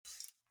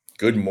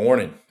Good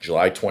morning,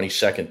 July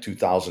 22nd,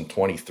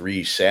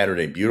 2023,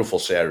 Saturday. Beautiful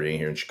Saturday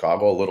here in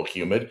Chicago, a little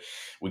humid.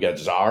 We got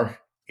Czar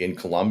in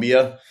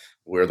Colombia,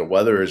 where the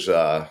weather is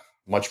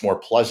much more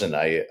pleasant,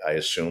 I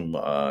assume,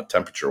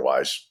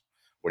 temperature-wise.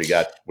 What do you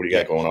got? What do you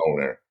Yeah, got going on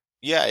over there?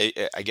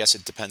 yeah. I guess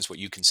it depends what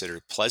you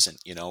consider pleasant.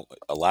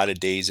 A lot of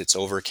days it's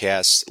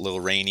overcast, a little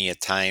rainy at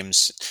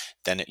times.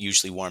 Then it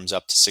usually warms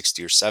up to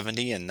 60 or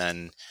 70, and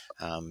then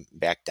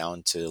back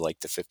down to like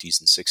the 50s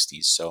and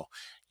 60s. So,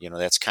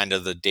 that's kind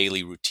of the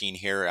daily routine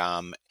here.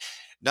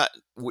 Not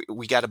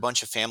we got a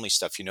bunch of family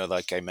stuff,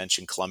 like I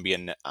mentioned,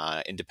 Colombian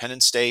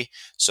Independence Day,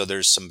 so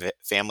there's some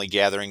family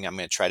gathering. I'm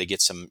going to try to get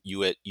some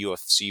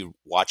UFC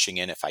watching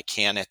in if I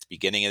can at the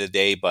beginning of the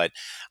day, but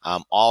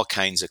all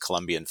kinds of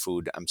Colombian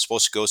food. I'm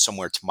supposed to go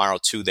somewhere tomorrow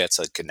too that's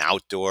like an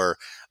outdoor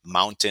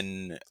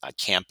mountain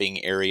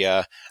camping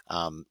area,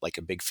 like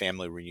a big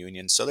family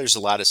reunion. So there's a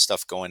lot of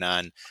stuff going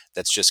on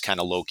that's just kind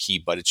of low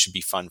key, but it should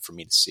be fun for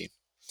me to see.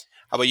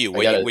 How about you? I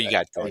what got you, to, what you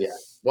got going? yeah.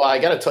 Well, I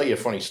got to tell you a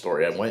funny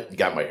story. I went and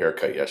got my hair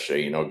cut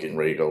yesterday, getting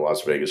ready to go to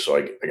Las Vegas. So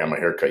I got my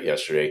hair cut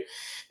yesterday.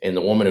 And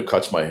the woman who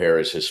cuts my hair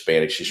is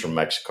Hispanic. She's from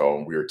Mexico.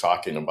 And we were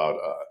talking about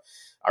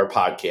our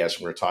podcast.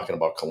 And we were talking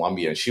about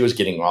Colombia. And she was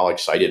getting all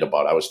excited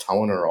about it. I was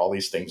telling her all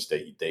these things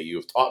that you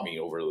have taught me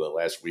over the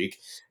last week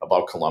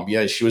about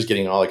Colombia. And she was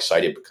getting all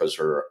excited because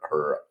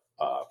her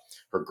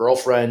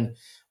girlfriend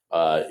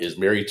is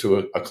married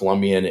to a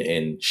Colombian,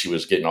 and she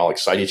was getting all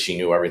excited. She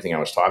knew everything I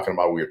was talking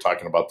about. We were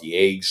talking about the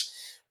eggs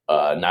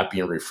not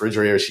being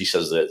refrigerated. She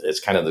says that it's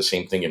kind of the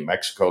same thing in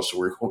Mexico. So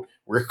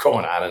we're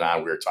going on and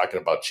on. We were talking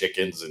about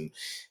chickens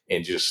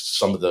and just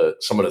some of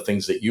the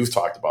things that you've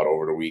talked about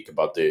over the week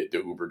about the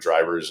Uber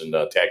drivers and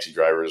the taxi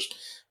drivers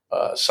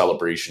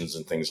celebrations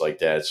and things like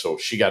that. So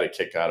she got a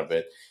kick out of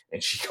it.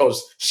 And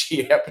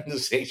she happened to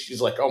say,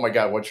 she's like, "Oh my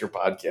God, what's your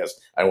podcast?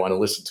 I want to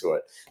listen to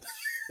it."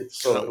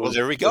 So Well,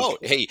 there we go.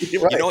 Hey, you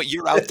know right. what?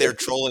 You're out there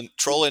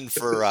trolling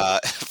for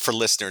for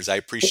listeners. I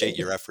appreciate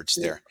your efforts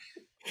there.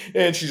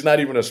 And she's not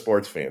even a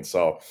sports fan.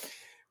 So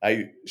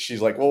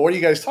she's like, "Well, what do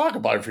you guys talk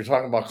about? If you're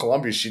talking about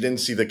Colombia," she didn't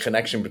see the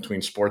connection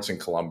between sports and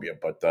Colombia.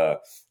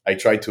 But I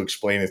tried to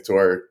explain it to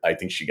her. I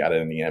think she got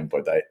it in the end.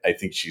 But I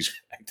think she's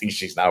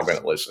now going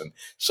to listen.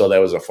 So that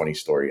was a funny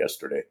story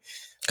yesterday.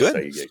 That's how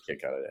Good. you get a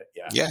kick out of that.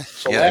 Yeah. Yeah.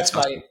 So Yeah. That's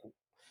awesome.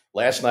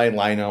 last night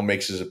Lionel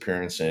makes his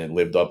appearance and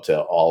lived up to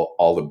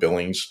all the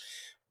billings.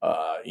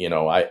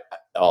 I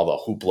all the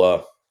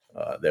hoopla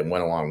that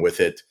went along with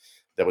it.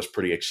 That was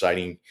pretty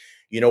exciting.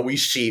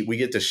 We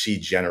get to see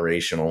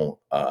generational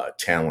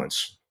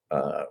talents.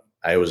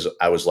 I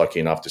was lucky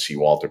enough to see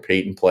Walter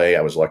Payton play.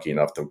 I was lucky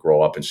enough to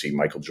grow up and see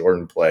Michael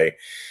Jordan play,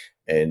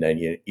 and then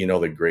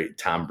the great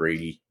Tom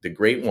Brady, the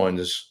great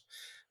ones,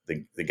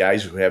 the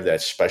guys who have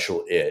that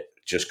special it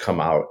just come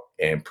out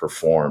and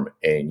perform,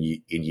 and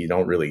you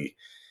don't really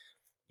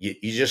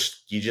you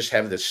just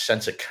have this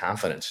sense of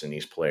confidence in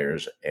these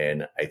players,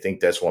 and I think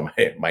that's what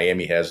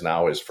Miami has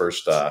now. His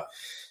first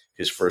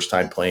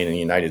time playing in the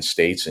United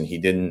States, and he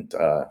did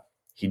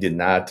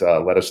not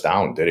let us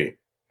down, did he?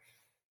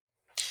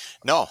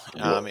 No,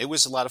 Really? it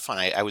was a lot of fun.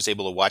 I was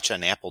able to watch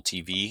on Apple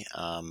TV.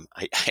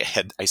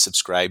 I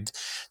subscribed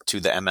to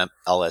the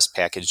MLS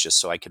package just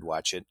so I could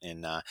watch it,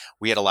 and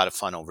we had a lot of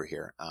fun over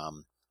here.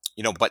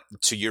 But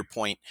to your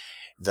point,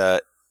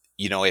 the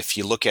if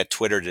you look at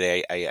Twitter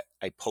today,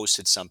 I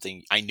posted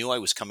something. I knew I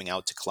was coming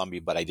out to Columbia,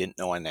 but I didn't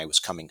know when I was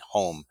coming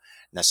home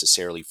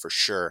necessarily for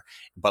sure.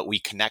 But we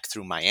connect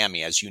through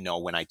Miami, as you know,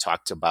 when I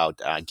talked about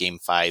Game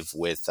 5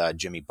 with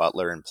Jimmy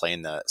Butler and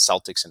playing the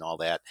Celtics and all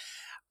that.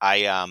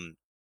 I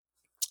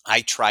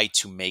I try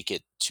to make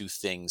it two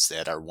things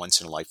that are once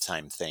in a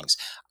lifetime things.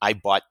 I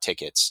bought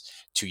tickets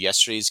to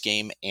yesterday's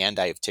game, and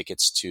I have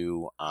tickets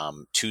to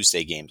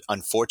Tuesday games.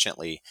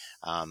 Unfortunately,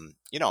 I'm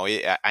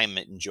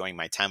enjoying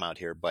my time out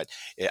here, but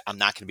I'm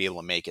not going to be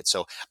able to make it.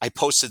 So I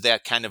posted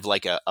that kind of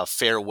like a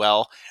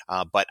farewell,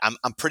 but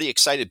I'm pretty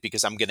excited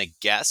because I'm going to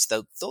guess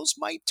that those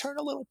might turn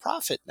a little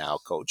profit now,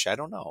 Coach. I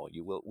don't know.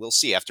 We'll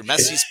see. After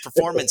Messi's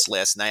performance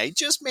last night, I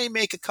just may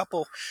make a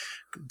couple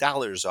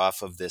dollars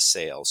off of this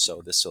sale.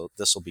 So this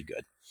will be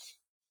good.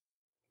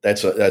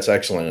 That's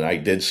excellent, and I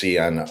did see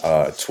on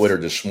Twitter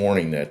this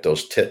morning that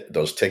those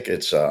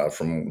tickets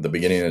from the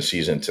beginning of the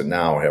season to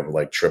now have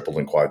like tripled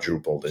and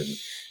quadrupled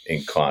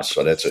in cost.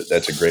 So that's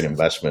a great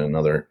investment.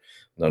 Another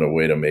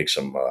way to make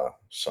some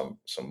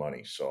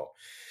money. So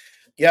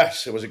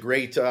yes, it was a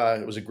great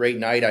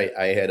night.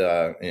 I had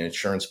an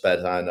insurance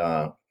bet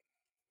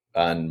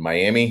on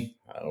Miami.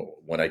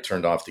 When I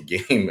turned off the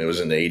game, it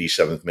was in the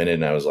 87th minute,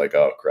 and I was like,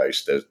 "Oh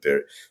Christ,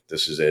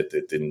 this is it.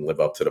 It didn't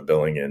live up to the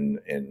billing, and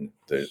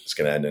it's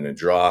going to end in a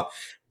draw."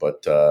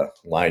 But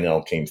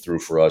Lionel came through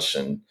for us,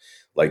 and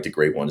like the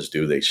great ones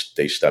do, they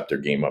stepped their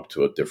game up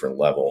to a different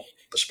level,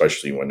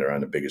 especially when they're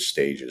on the biggest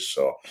stages.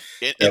 So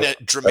In that, a that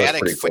was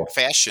dramatic pretty cool.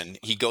 fashion,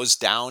 he goes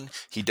down,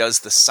 he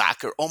does the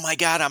soccer, oh my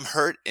God, I'm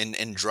hurt,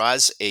 and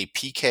draws a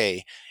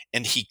PK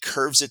and he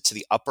curves it to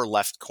the upper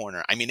left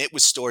corner. I mean, it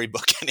was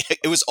storybook, and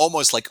it was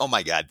almost like, oh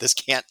my God, this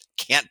can't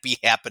be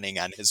happening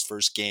on his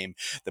first game.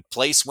 The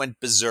place went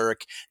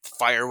berserk,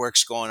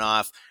 fireworks going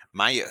off.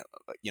 My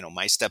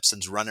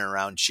stepson's running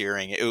around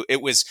cheering.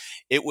 It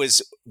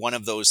was one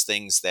of those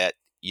things that,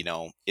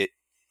 it,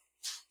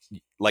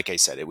 like I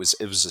said, it was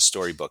a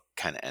storybook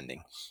kind of ending.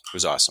 It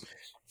was awesome.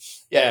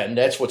 Yeah, and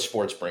that's what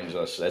sports brings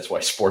us. That's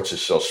why sports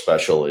is so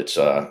special.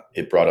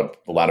 It brought up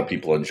a lot of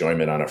people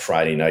enjoyment on a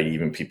Friday night.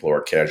 Even people who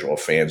are casual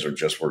fans or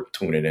just were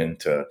tuning in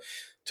to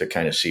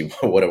kind of see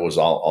what it was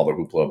all the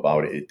hoopla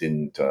about. It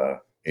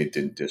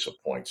didn't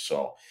disappoint.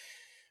 So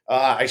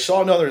I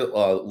saw another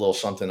little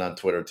something on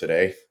Twitter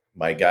today.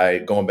 My guy,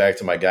 going back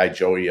to my guy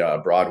Joey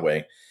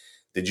Broadway.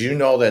 Did you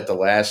know that the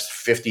last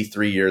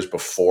 53 years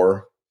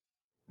before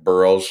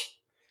Burrows,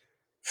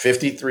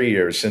 53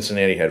 years,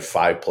 Cincinnati had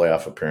 5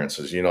 playoff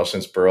appearances?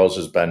 Since Burrows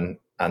has been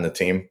on the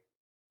team,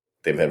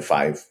 they've had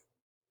 5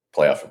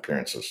 playoff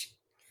appearances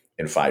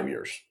in 5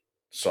 years.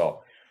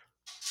 So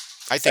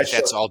I think that's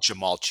that's all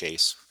Jamal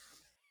Chase.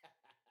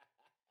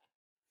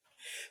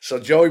 so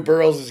Joey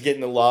Burrows is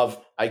getting the love.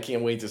 I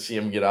can't wait to see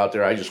him get out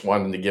there. I just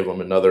wanted to give him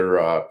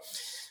another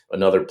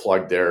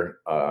plug there.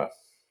 I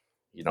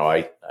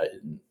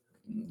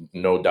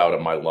no doubt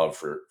of my love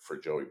for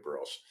Joey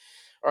Burrows.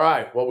 All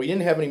right. Well, we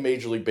didn't have any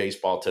Major League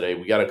Baseball today.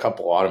 We got a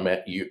couple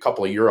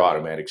of your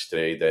automatics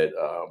today.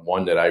 That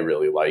one that I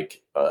really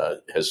like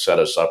has set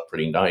us up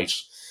pretty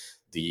nice.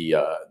 The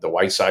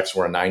White Sox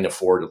were a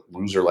 9-4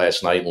 loser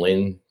last night.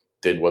 Lynn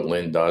did what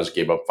Lynn does,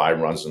 gave up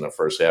 5 runs in the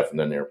first half, and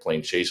then they were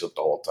playing chase it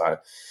the whole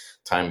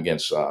time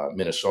against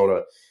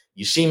Minnesota.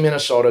 You see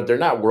Minnesota; they're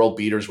not world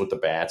beaters with the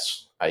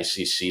bats. I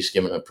see Cease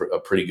giving a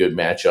pretty good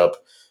matchup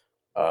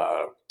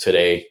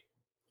today,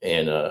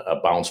 and a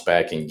bounce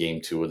back in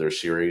Game 2 of their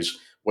series.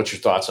 What's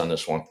your thoughts on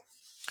this one?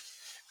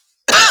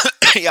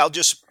 Yeah, I'll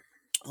just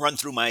run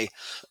through my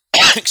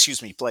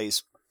excuse me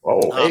plays.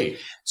 Oh, Um, hey.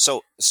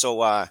 so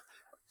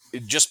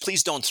just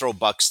please don't throw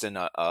Buxton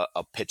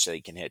a pitch that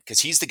he can hit,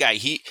 because he's the guy.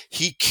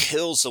 He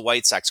kills the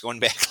White Sox. Going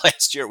back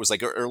last year, it was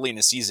like early in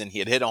the season, he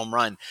had hit home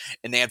run,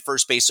 and they had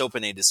first base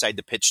open. They decided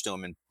to pitch to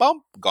him, and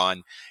bump,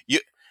 gone.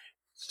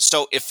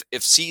 So if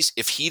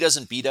he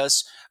doesn't beat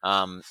us,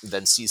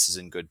 then Cease is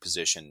in good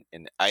position,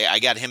 and I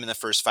got him in the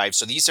first 5.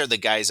 So these are the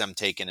guys I'm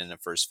taking in the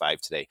first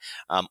 5 today.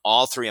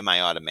 All 3 of my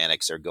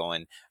automatics are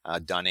going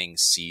Dunning,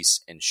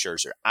 Cease, and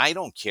Scherzer. I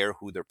don't care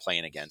who they're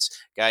playing against,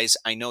 guys.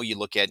 I know you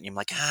look at it and you're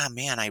like,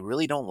 man, I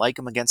really don't like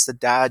them against the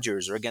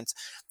Dodgers or against.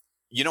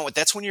 You know what?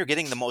 That's when you're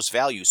getting the most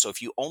value. So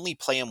if you only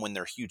play them when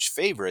they're huge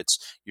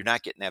favorites, you're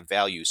not getting that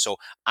value. So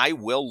I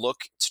will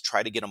look to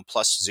try to get them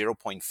plus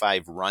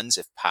 0.5 runs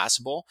if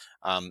possible.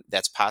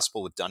 That's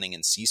possible with Dunning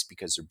and Cease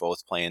because they're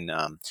both playing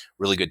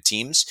really good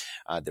teams.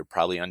 They're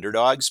probably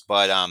underdogs,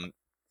 but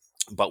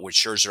with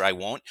Scherzer, I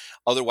won't.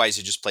 Otherwise,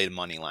 I just play the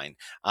money line.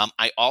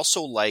 I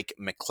also like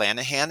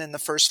McClanahan in the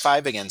first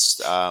 5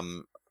 against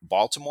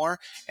Baltimore,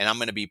 and I'm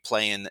going to be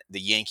playing the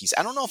Yankees.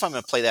 I don't know if I'm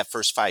going to play that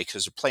first 5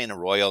 because they're playing the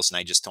Royals, and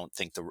I just don't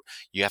think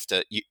you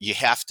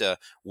have to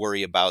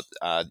worry about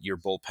your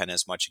bullpen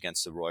as much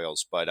against the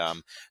Royals. But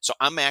so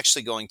I'm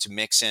actually going to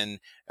mix in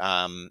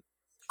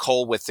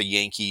Cole with the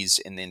Yankees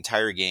in the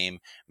entire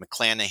game,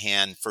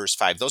 McClanahan first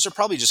 5. Those are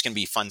probably just going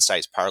to be fun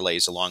size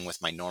parlays along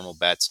with my normal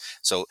bets.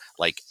 So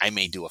like I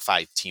may do a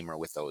 5-teamer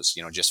with those,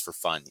 just for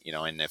fun,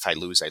 and if I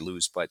lose, I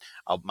lose. But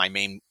my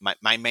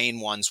main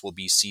ones will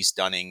be Cease,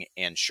 Dunning,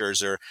 and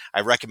Scherzer.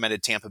 I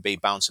recommended Tampa Bay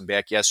bouncing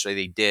back yesterday.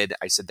 They did.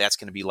 I said that's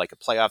going to be like a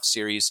playoff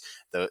series.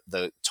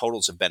 The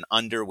totals have been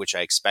under, which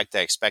I expect. I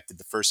expect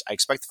the first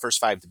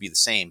 5 to be the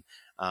same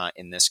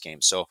in this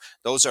game. So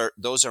those are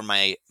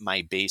my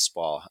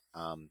baseball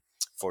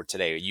for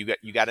today.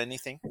 You got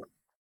anything?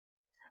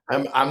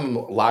 I'm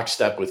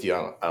lockstep with you.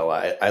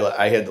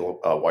 I had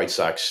the White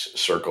Sox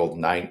circled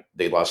 9.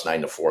 They lost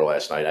 9-4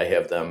 last night. I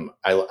have them.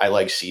 I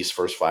like Cease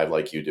first 5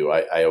 like you do.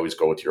 I always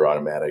go with your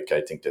automatic.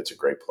 I think that's a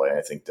great play.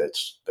 I think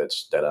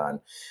that's dead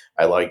on.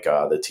 I like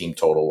the team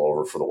total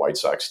over for the White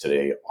Sox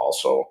today.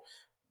 Also,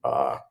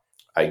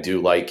 I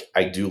do like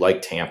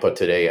Tampa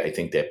today. I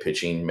think that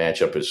pitching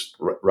matchup is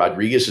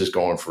Rodriguez is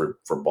going for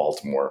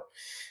Baltimore.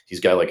 He's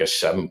got like a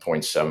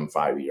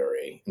 7.75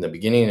 ERA. In the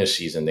beginning of the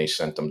season, they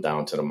sent him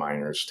down to the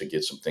minors to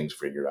get some things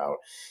figured out.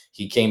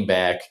 He came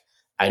back.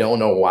 I don't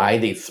know why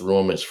they threw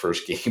him his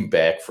first game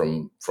back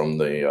from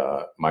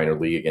the minor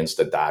league against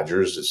the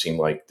Dodgers. It seemed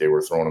like they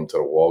were throwing him to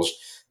the wolves,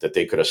 that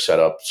they could have set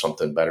up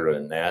something better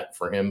than that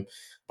for him.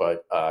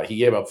 But he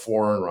gave up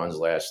 4 earned runs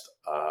last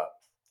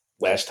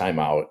time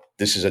out.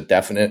 This is a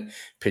definite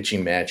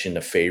pitching match in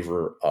the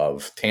favor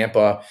of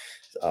Tampa.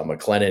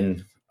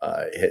 McLennan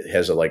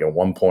has a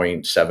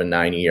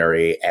 1.79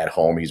 ERA at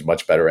home. He's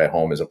much better at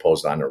home as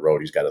opposed to on the road.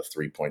 He's got a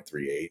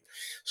 3.38.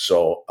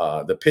 So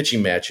the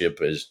pitching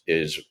matchup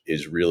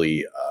is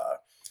really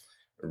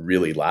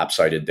really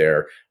lopsided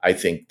there. I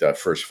think the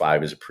first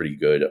 5 is a pretty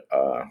good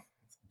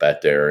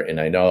bet there.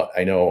 And I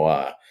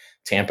know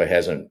Tampa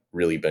hasn't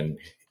really been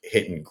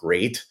hitting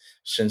great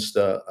since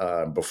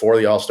the before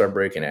the All-Star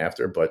break and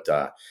after, but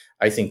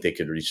I think they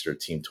could reach their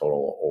team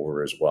total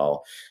over as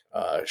well.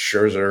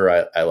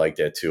 Scherzer, I like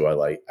that too. I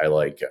like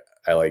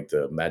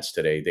the Mets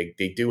today.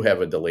 They do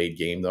have a delayed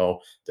game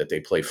though that they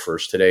play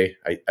first today.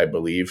 I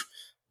believe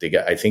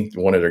I think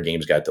one of their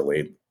games got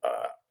delayed.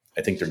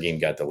 I think their game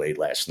got delayed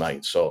last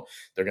night, so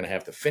they're going to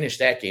have to finish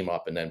that game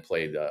up and then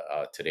play the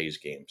today's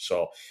game.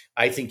 So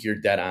I think you're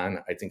dead on.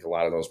 I think a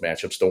lot of those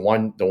matchups.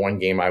 The one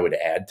game I would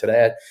add to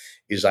that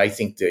is I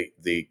think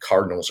the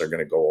Cardinals are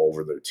going to go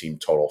over their team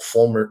total.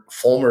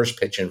 Fulmer's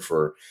pitching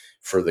for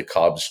the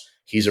Cubs.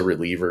 He's a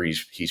reliever.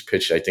 He's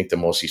pitched. I think the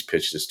most he's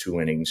pitched is 2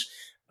 innings.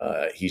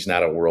 He's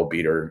not a world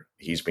beater.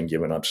 He's been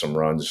giving up some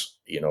runs,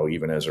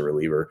 even as a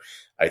reliever.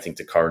 I think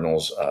the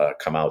Cardinals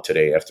come out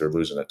today after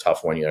losing a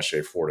tough one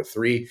yesterday,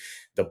 4-3.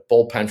 The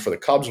bullpen for the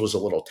Cubs was a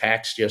little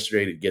taxed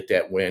yesterday to get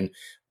that win,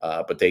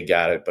 but they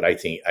got it. But I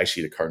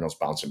see the Cardinals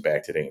bouncing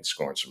back today and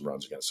scoring some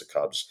runs against the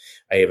Cubs.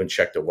 I haven't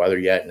checked the weather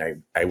yet,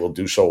 and I will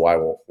do so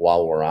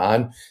while we're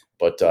on.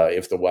 But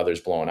if the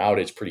weather's blowing out,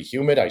 it's pretty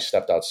humid. I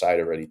stepped outside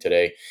already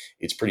today.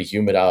 It's pretty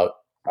humid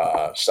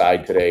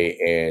outside today,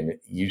 and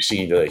you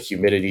see the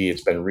humidity.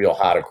 It's been real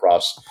hot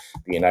across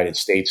the United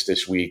States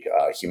this week,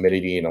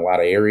 humidity in a lot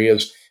of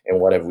areas.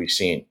 And what have we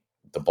seen?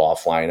 The ball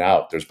flying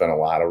out. There's been a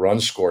lot of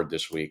runs scored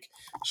this week.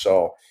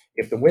 So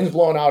if the wind's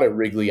blowing out at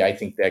Wrigley, I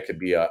think that could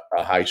be a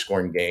high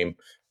scoring game.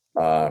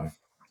 And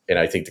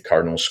I think the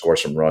Cardinals score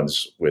some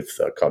runs with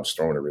Cubs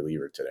throwing a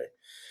reliever today.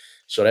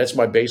 So that's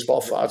my baseball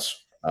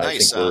thoughts.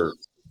 Nice. I think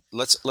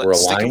let's we're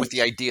sticking aligned. with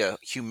the idea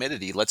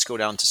humidity. Let's go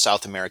down to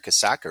South America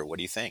soccer. What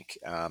do you think?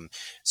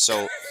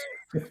 So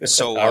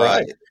All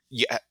right.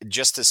 yeah,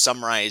 just to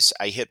summarize,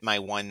 I hit my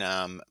one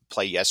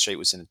play yesterday. It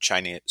was in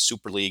China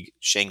Super League.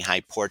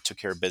 Shanghai Port took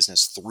care of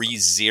business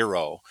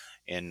 3-0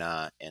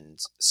 in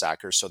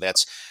soccer. So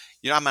that's,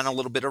 I'm on a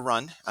little bit of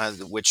run,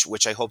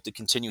 which I hope to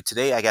continue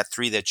today. I got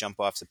 3 that jump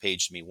off the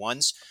page to me.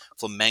 One's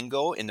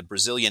Flamengo in the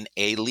Brazilian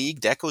A League.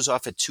 That goes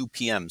off at 2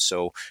 p.m.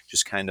 So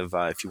just kind of,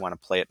 if you want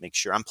to play it, make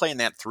sure. I'm playing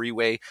that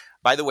 3-way.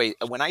 By the way,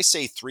 when I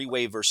say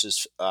 3-way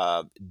versus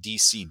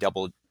DC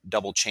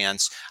double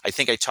chance, I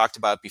think I talked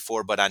about it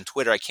before, but on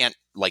Twitter, I can't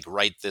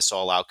write this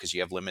all out because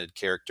you have limited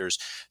characters.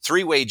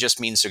 3-way just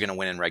means they're going to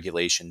win in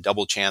regulation.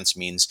 Double chance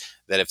means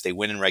that if they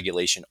win in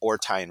regulation or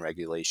tie in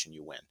regulation,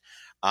 you win.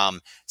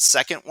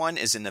 Second one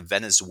is in the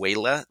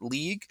Venezuela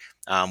League.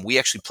 We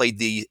actually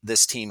played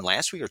this team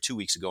last week or 2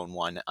 weeks ago and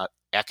won.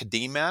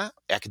 Academia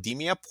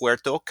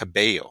Puerto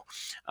Cabello.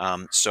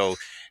 So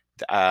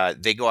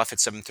they go off at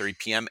 7:30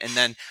 p.m. And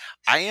then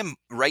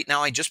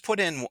I just put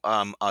in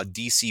a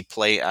DC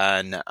play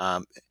on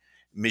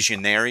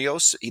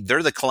Millonarios.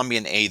 They're the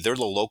Colombian A. They're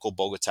the local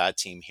Bogota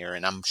team here,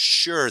 and I'm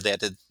sure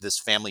that this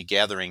family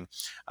gathering,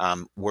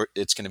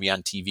 it's going to be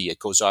on TV. It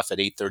goes off at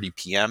 8:30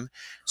 p.m.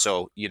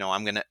 So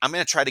I'm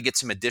gonna try to get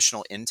some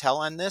additional intel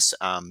on this.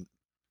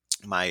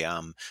 My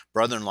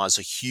brother-in-law is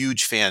a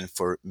huge fan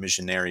for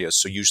Millonarios,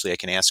 so usually I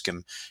can ask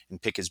him and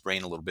pick his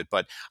brain a little bit.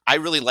 But I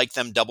really like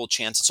them double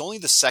chance. It's only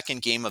the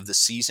second game of the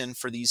season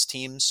for these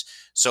teams,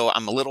 so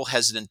I'm a little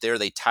hesitant there.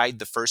 They tied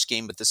the first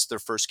game, but this is their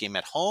first game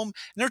at home,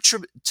 and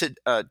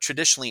they're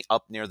traditionally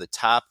up near the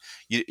top.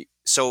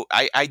 So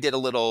I did a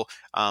little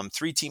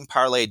 3-team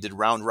parlay. I did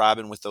round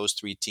robin with those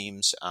 3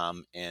 teams,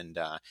 and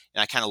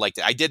I kind of liked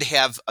it. I did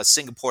have a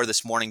Singapore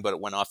this morning, but it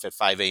went off at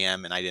 5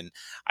 a.m. and I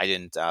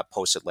didn't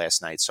post it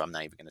last night, so I'm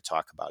not even going to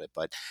talk about it.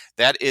 But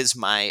that is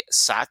my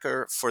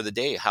soccer for the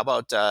day. How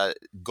about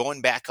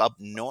going back up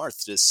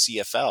north to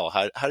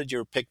CFL? How did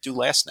your pick do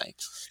last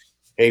night?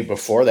 Hey,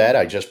 before that,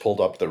 I just pulled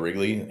up the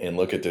Wrigley and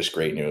look at this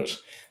great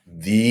news.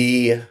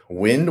 The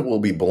wind will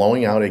be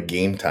blowing out at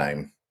game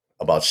time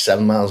about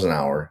 7 miles an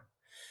hour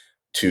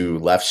to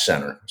left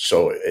center.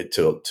 So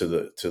to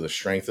the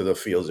strength of the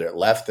fields there,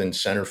 left and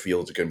center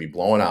fields are going to be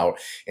blowing out,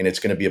 and it's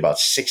going to be about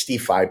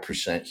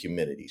 65%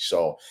 humidity.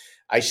 So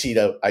I see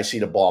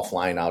the ball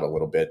flying out a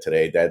little bit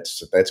today.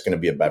 That's going to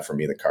be a bet for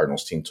me. The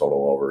Cardinals team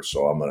total over.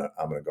 So I'm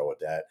gonna go with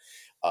that.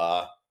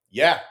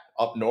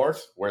 Up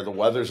north where the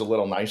weather's a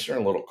little nicer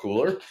and a little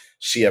cooler,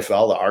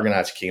 CFL, the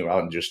Argonauts came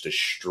out and just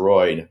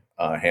destroyed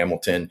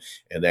Hamilton,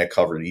 and that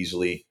covered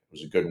easily. It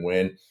was a good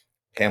win.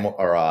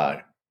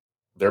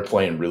 They're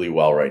playing really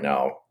well right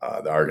now.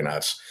 The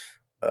Argonauts.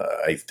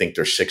 I think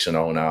they're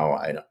 6-0 now,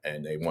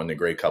 and they won the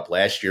Grey Cup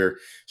last year,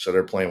 so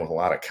they're playing with a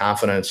lot of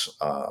confidence,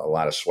 a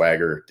lot of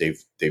swagger.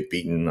 They've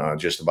beaten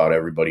just about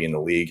everybody in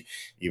the league,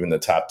 even the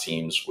top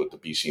teams with the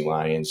BC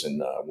Lions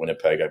and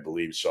Winnipeg, I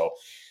believe. So,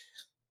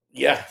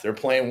 yeah, they're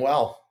playing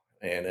well,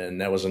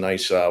 and that was a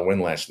nice win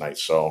last night.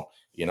 So,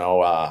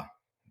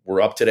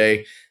 we're up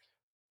today.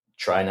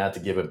 Try not to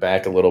give it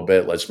back a little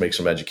bit. Let's make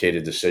some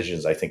educated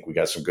decisions. I think we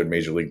got some good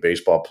Major League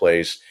Baseball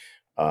plays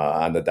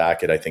on the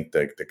docket. I think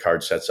the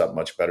card sets up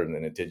much better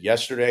than it did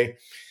yesterday.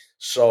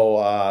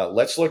 So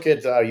let's look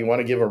at. You want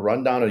to give a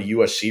rundown of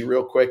USC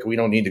real quick? We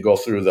don't need to go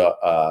through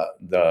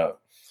the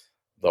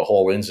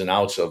whole ins and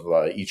outs of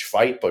each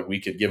fight, but we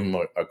could give them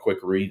a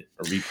quick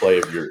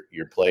replay of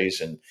your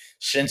plays. And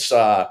since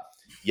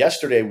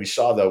yesterday we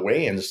saw the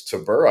weigh-ins.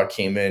 Tabura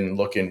came in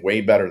looking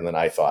way better than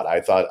I thought.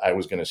 I thought I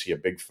was going to see a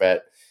big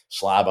fat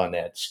slob on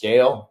that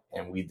scale,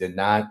 and we did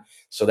not.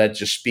 So that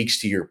just speaks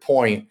to your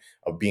point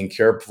of being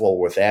careful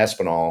with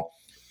Aspinall.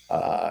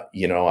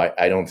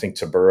 I don't think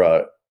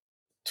Tabura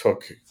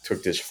took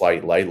this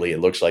fight lightly. It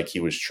looks like he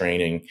was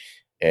training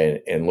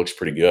and looks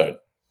pretty good.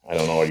 I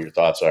don't know what your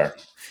thoughts are.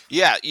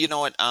 Yeah, you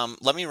know what?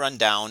 Let me run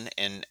down,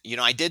 and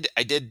I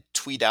did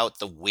tweet out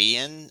the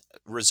weigh-in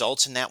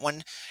results in that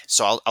one,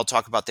 so I'll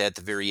talk about that at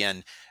the very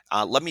end.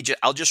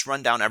 I'll just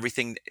run down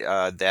everything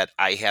that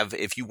I have.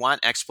 If you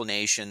want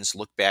explanations,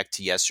 look back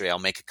to yesterday. I'll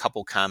make a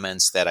couple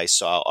comments that I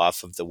saw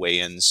off of the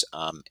weigh-ins,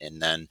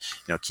 and then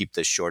keep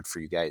this short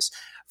for you guys.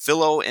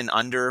 Philo and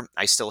under,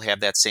 I still have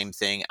that same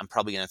thing. I'm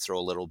probably going to throw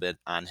a little bit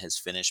on his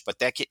finish, but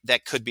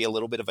that could be a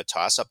little bit of a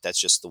toss-up. That's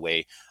just the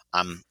way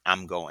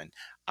I'm going.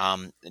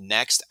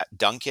 Next,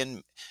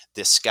 Duncan,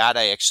 the Scott,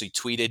 I actually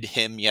tweeted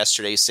him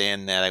yesterday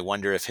saying that I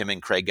wonder if him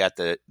and Craig got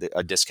a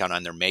discount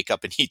on their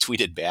makeup, and he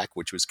tweeted back,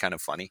 which was kind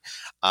of funny.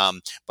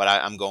 But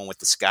I'm going with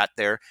the Scott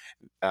there.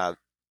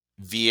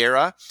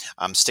 Vieira,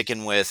 I'm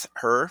sticking with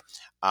her.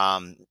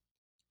 I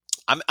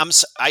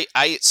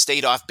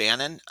stayed off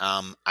Bannon.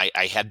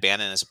 I had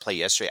Bannon as a play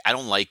yesterday. I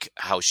don't like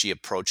how she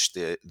approached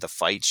the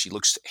fight. She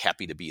looks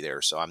happy to be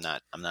there, so I'm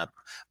not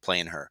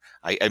playing her.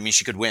 I mean,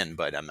 she could win,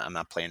 but I'm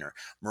not playing her.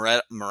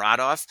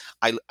 Muradov,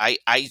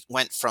 I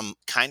went from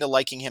kind of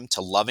liking him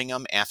to loving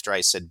him after I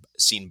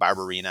seen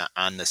Barberina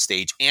on the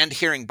stage and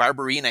hearing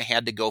Barberina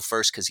had to go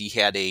first because he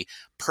had a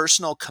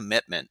personal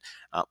commitment.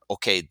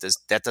 Okay,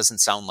 that doesn't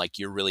sound like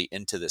you're really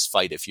into this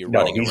fight if you're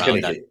No, running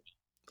around on.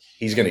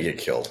 He's going to get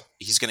killed.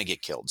 He's going to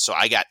get killed. So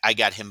I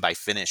got him by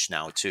finish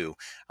now too,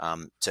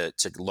 to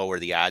lower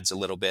the odds a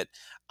little bit.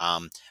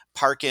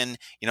 Parkin,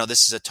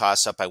 this is a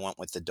toss up. I went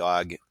with the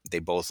dog. They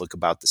both look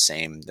about the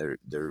same.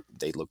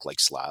 They look like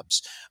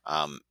slobs.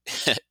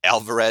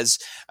 Alvarez,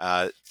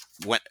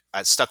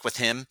 stuck with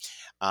him.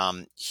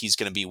 He's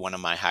going to be one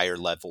of my higher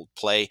level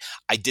play.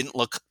 I didn't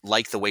look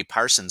like the way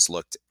Parsons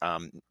looked.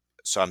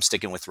 So I'm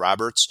sticking with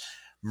Roberts.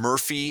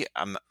 Murphy,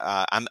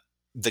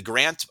 the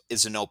Grant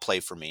is a no play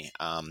for me.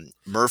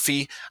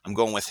 Murphy, I'm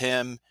going with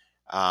him.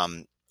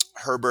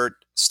 Herbert,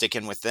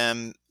 sticking with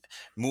them.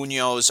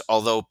 Munoz,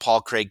 although Paul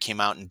Craig came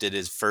out and did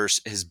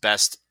his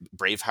best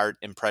Braveheart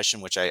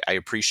impression, which I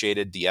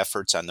appreciated the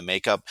efforts on the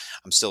makeup,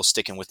 I'm still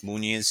sticking with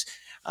Munoz.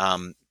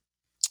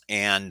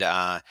 And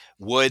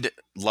Wood,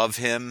 love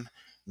him.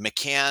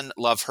 McCann,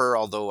 love her,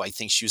 although I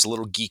think she was a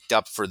little geeked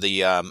up for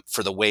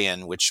the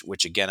weigh-in, which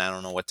again I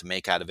don't know what to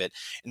make out of it.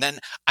 And then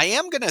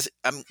I'm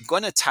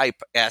gonna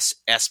type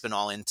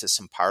Aspinall into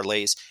some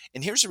parlays,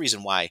 and here's the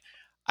reason why.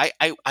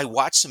 I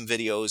watched some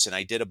videos and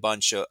I did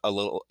a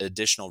little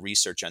additional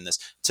research on this.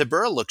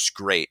 Tabura looks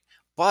great,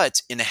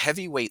 but in a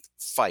heavyweight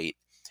fight,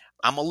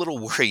 I'm a little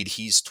worried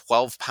he's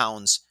 12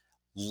 pounds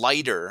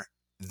lighter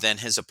than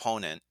his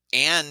opponent.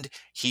 And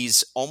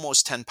he's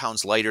almost 10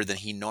 pounds lighter than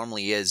he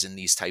normally is in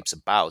these types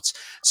of bouts.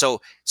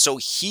 So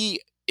he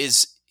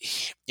is,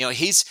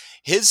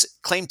 his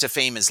claim to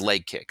fame is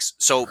leg kicks.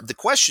 So the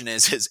question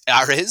is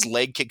are his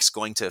leg kicks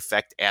going to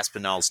affect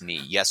Aspinall's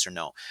knee? Yes or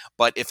no?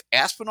 But if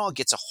Aspinall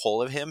gets a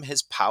hold of him,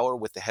 his power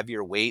with the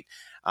heavier weight,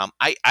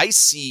 I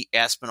see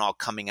Aspinall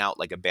coming out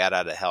like a bat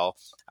out of hell.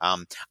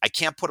 I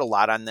can't put a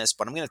lot on this,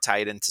 but I'm going to tie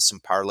it into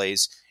some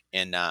parlays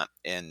and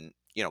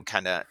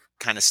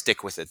kind of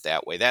stick with it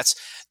that way. That's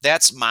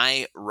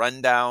my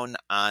rundown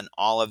on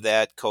all of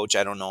that, Coach.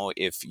 I don't know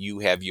if you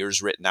have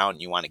yours written out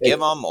and you want to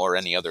give them or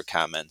any other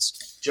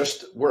comments.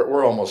 Just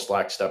we're almost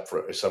except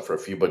for a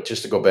few, but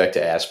just to go back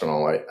to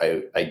Aspinall,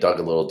 I dug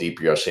a little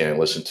deeper yesterday and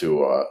listened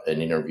to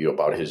an interview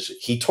about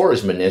he tore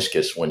his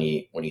meniscus when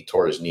he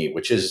tore his knee,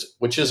 which is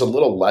a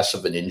little less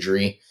of an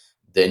injury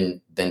than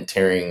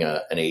tearing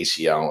an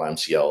ACL,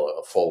 MCL,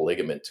 a full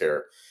ligament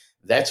tear.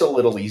 That's a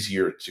little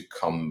easier to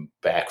come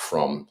back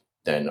from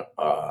than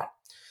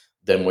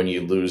when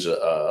you lose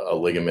a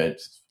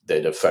ligament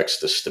that affects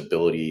the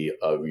stability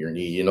of your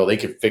knee. They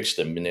could fix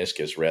the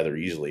meniscus rather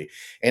easily,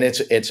 and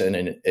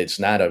it's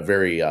not a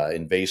very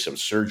invasive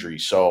surgery.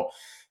 So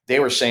they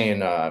were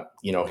saying,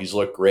 he's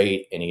looked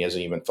great, and he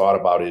hasn't even thought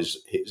about his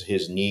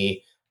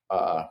knee.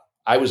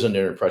 I was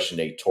under the impression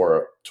they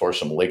tore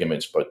some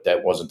ligaments, but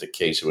that wasn't the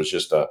case. It was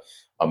just a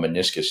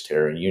meniscus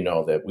tear, and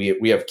that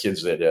we have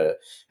kids that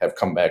have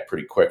come back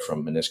pretty quick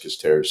from meniscus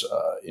tears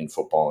in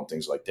football and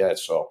things like that.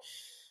 So,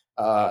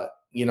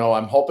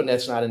 I'm hoping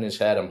that's not in his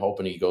head. I'm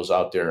hoping he goes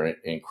out there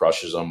and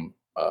crushes them.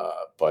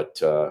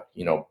 But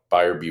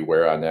buyer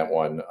beware on that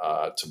one.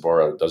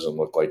 Tabora doesn't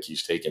look like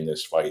he's taking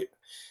this fight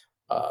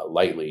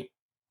lightly.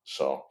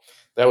 So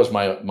that was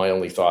my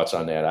only thoughts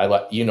on that. I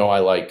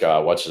like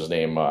what's his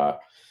name. I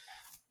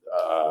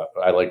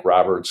like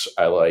Roberts.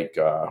 I liked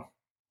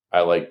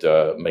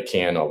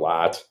McCann a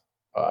lot.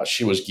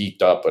 She was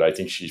geeked up, but I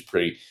think she's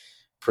pretty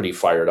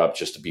fired up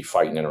just to be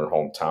fighting in her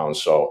hometown.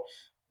 So,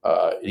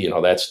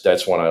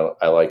 that's one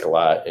I like a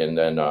lot. And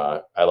then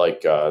I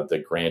like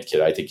the Grant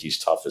kid. I think he's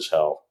tough as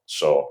hell.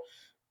 So,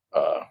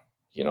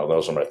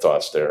 those are my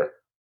thoughts there.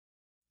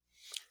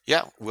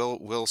 Yeah,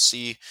 we'll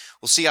see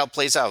how it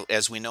plays out.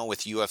 As we know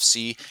with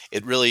UFC,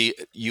 it really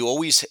you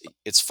always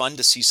it's fun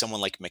to see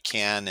someone like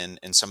McCann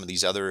and some of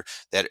these other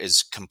that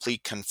is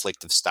complete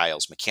conflict of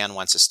styles. McCann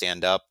wants to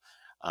stand up.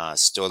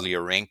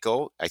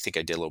 Stolyarenko, I think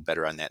I did a little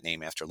better on that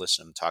name after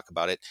listening to him talk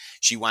about it.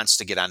 She wants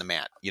to get on the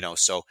mat,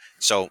 so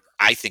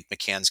I think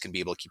McCann's gonna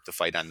be able to keep the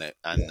fight on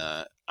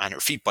her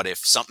feet. But if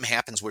something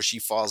happens where she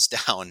falls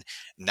down,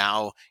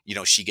 now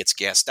she gets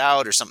gassed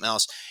out or something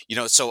else.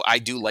 So I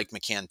do like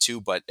McCann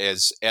too, but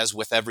as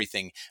with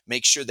everything,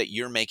 make sure that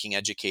you're making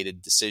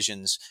educated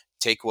decisions.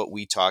 Take what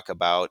we talk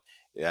about,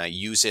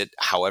 use it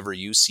however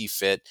you see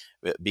fit,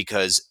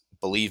 because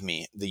believe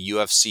me, the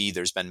UFC,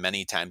 there's been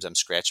many times I'm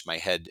scratching my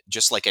head.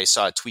 Just like I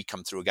saw a tweet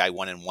come through, a guy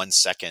won in 1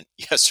 second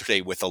yesterday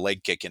with a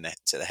leg kick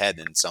to the head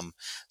in some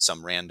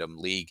random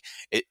league.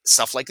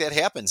 Stuff like that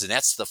happens, and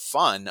that's the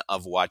fun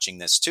of watching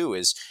this too.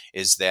 Is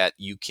that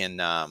you can.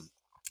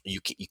 You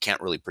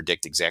can't really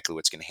predict exactly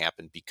what's going to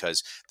happen,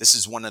 because this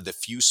is one of the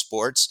few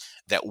sports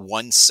that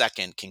 1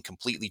 second can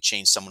completely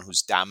change someone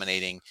who's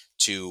dominating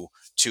to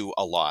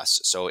a loss.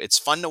 So it's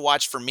fun to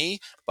watch for me,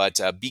 but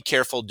be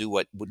careful. Do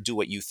what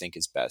you think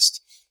is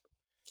best.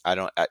 I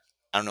don't.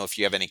 I don't know if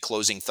you have any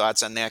closing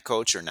thoughts on that,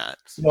 Coach, or not.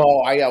 No,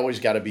 I always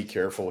got to be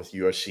careful with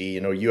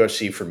UFC.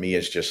 UFC for me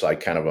is just like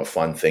kind of a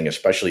fun thing,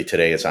 especially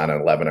today. It's on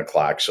at 11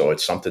 o'clock, so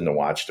it's something to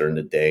watch during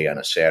the day on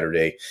a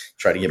Saturday.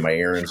 Try to get my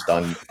errands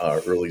done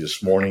early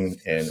this morning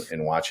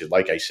and watch it.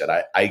 Like I said,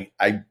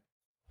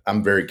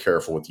 I'm very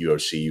careful with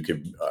UFC. You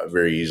could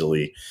very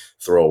easily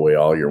throw away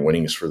all your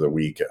winnings for the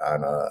week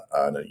on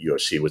a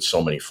UFC with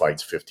so many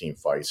fights, 15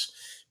 fights.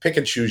 Pick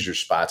and choose your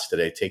spots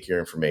today. Take your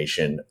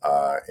information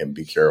and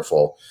be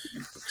careful,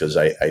 because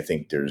I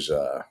think there's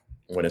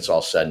when it's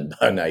all said and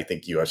done, I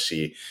think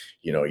UFC.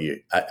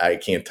 I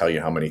can't tell you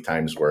how many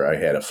times where I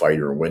had a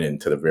fighter win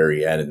into the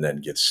very end and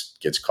then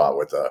gets caught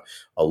with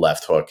a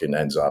left hook and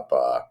ends up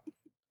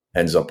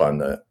on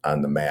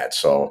the mat.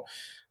 So.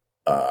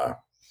 Uh,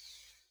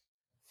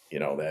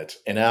 that.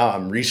 And now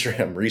I'm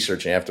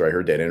researching after I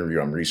heard that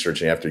interview. I'm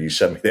researching after you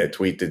sent me that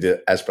tweet. Did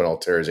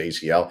Espinal tear his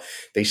ACL?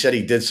 They said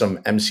he did some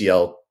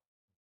MCL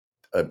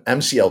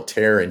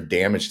tear and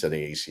damage to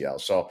the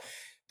ACL. So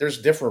there's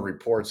different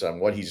reports on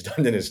what he's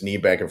done in his knee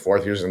back and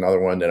forth. Here's another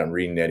one that I'm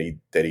reading that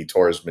he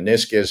tore his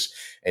meniscus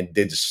and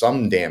did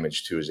some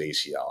damage to his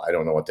ACL. I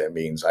don't know what that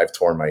means. I've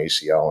torn my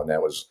ACL, and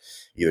that was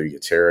either you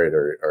tear it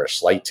or a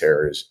slight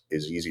tear is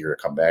easier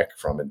to come back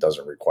from and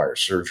doesn't require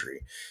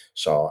surgery.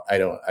 So I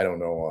don't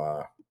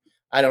know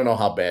I don't know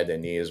how bad that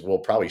knee is. We'll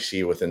probably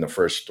see within the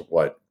first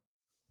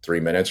 3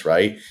 minutes,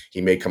 right?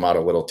 He may come out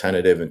a little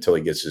tentative until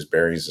he gets his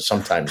bearings.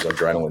 Sometimes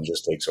adrenaline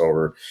just takes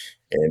over,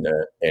 and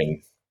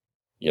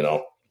you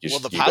know Well,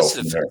 you go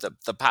from there.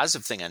 the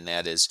positive thing on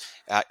that is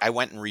I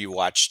went and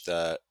rewatched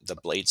the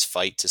Blades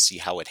fight to see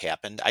how it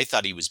happened. I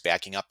thought he was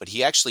backing up, but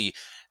he actually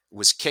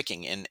was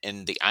kicking.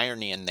 And the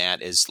irony in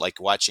that is, like,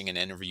 watching an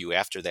interview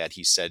after that,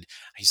 he's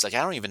like,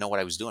 I don't even know what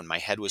I was doing. My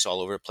head was all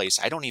over the place.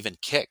 I don't even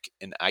kick.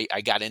 And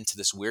I got into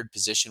this weird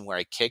position where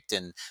I kicked,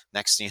 and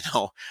next thing you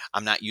know,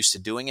 I'm not used to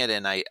doing it,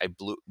 and I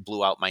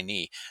blew out my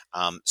knee.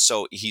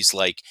 So he's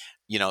like,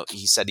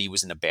 he said he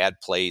was in a bad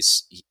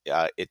place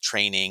at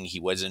training. He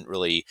wasn't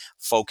really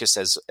focused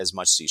as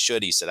much as he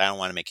should. He said, I don't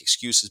want to make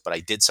excuses, but I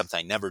did something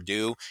I never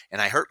do,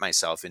 and I hurt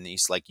myself. And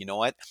he's like, you know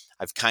what?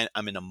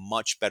 I'm in a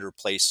much better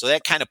place. So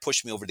that kind of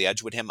pushed me over the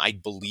edge with him. I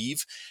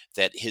believe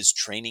that his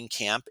training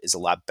camp is a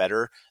lot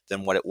better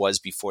than what it was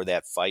before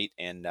that fight.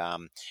 And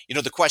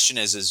the question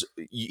is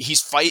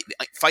he's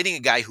fighting a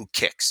guy who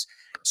kicks.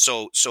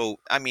 So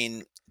I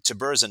mean,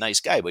 Tabur is a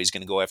nice guy, but he's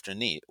going to go after a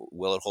knee.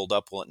 Will it hold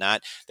up? Will it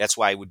not? That's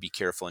why I would be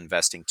careful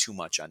investing too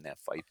much on that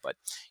fight. But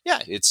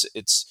yeah, it's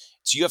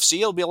UFC.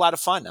 It'll be a lot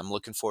of fun. I'm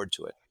looking forward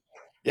to it.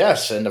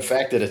 Yes, and the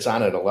fact that it's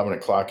on at 11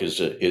 o'clock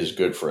is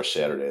good for a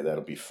Saturday.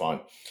 That'll be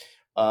fun.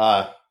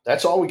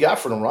 That's all we got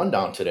for the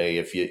rundown today.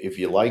 If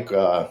you like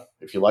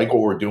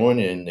what we're doing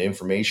and the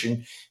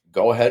information,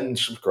 go ahead and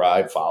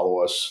subscribe, follow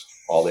us,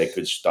 all that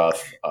good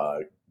stuff.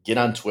 Get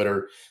on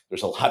Twitter.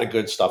 There's a lot of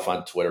good stuff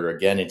on Twitter.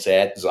 Again, it's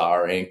at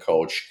Czar and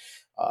Coach.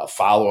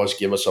 Follow us,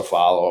 give us a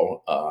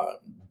follow.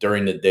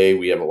 During the day,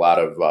 we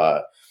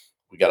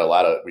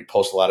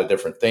post a lot of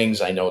different things.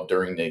 I know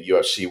during the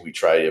UFC,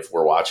 if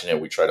we're watching it,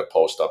 we try to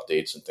post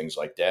updates and things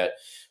like that.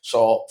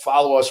 So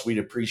follow us. We'd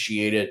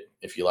appreciate it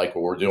if you like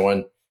what we're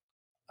doing.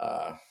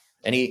 Uh,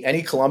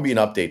 any Colombian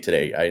update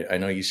today? I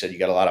know you said you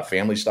got a lot of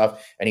family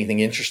stuff. Anything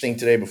interesting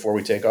today before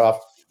we take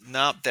off?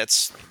 No,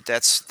 that's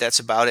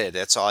about it.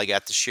 That's all I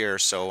got to share.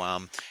 So,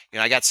 I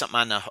got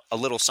a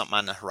little something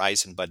on the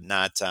horizon, but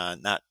not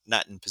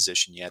in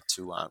position yet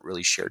to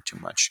really share too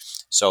much.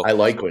 So I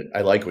like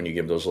when you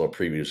give those little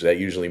previews. That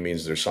usually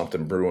means there's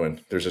something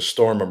brewing. There's a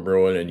storm of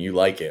brewing, and you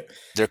like it.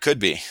 there could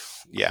be,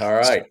 yeah. All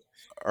right,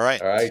 All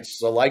right, all right.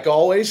 So like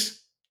always,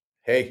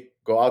 hey,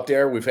 go out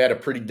there. We've had a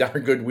pretty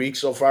darn good week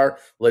so far.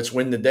 Let's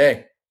win the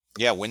day.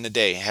 yeah. Win the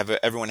day.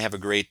 Everyone have a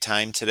great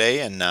time today,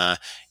 and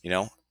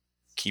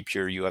keep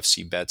your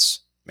UFC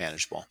bets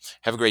manageable.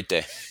 Have a great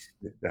day.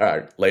 All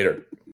right, later.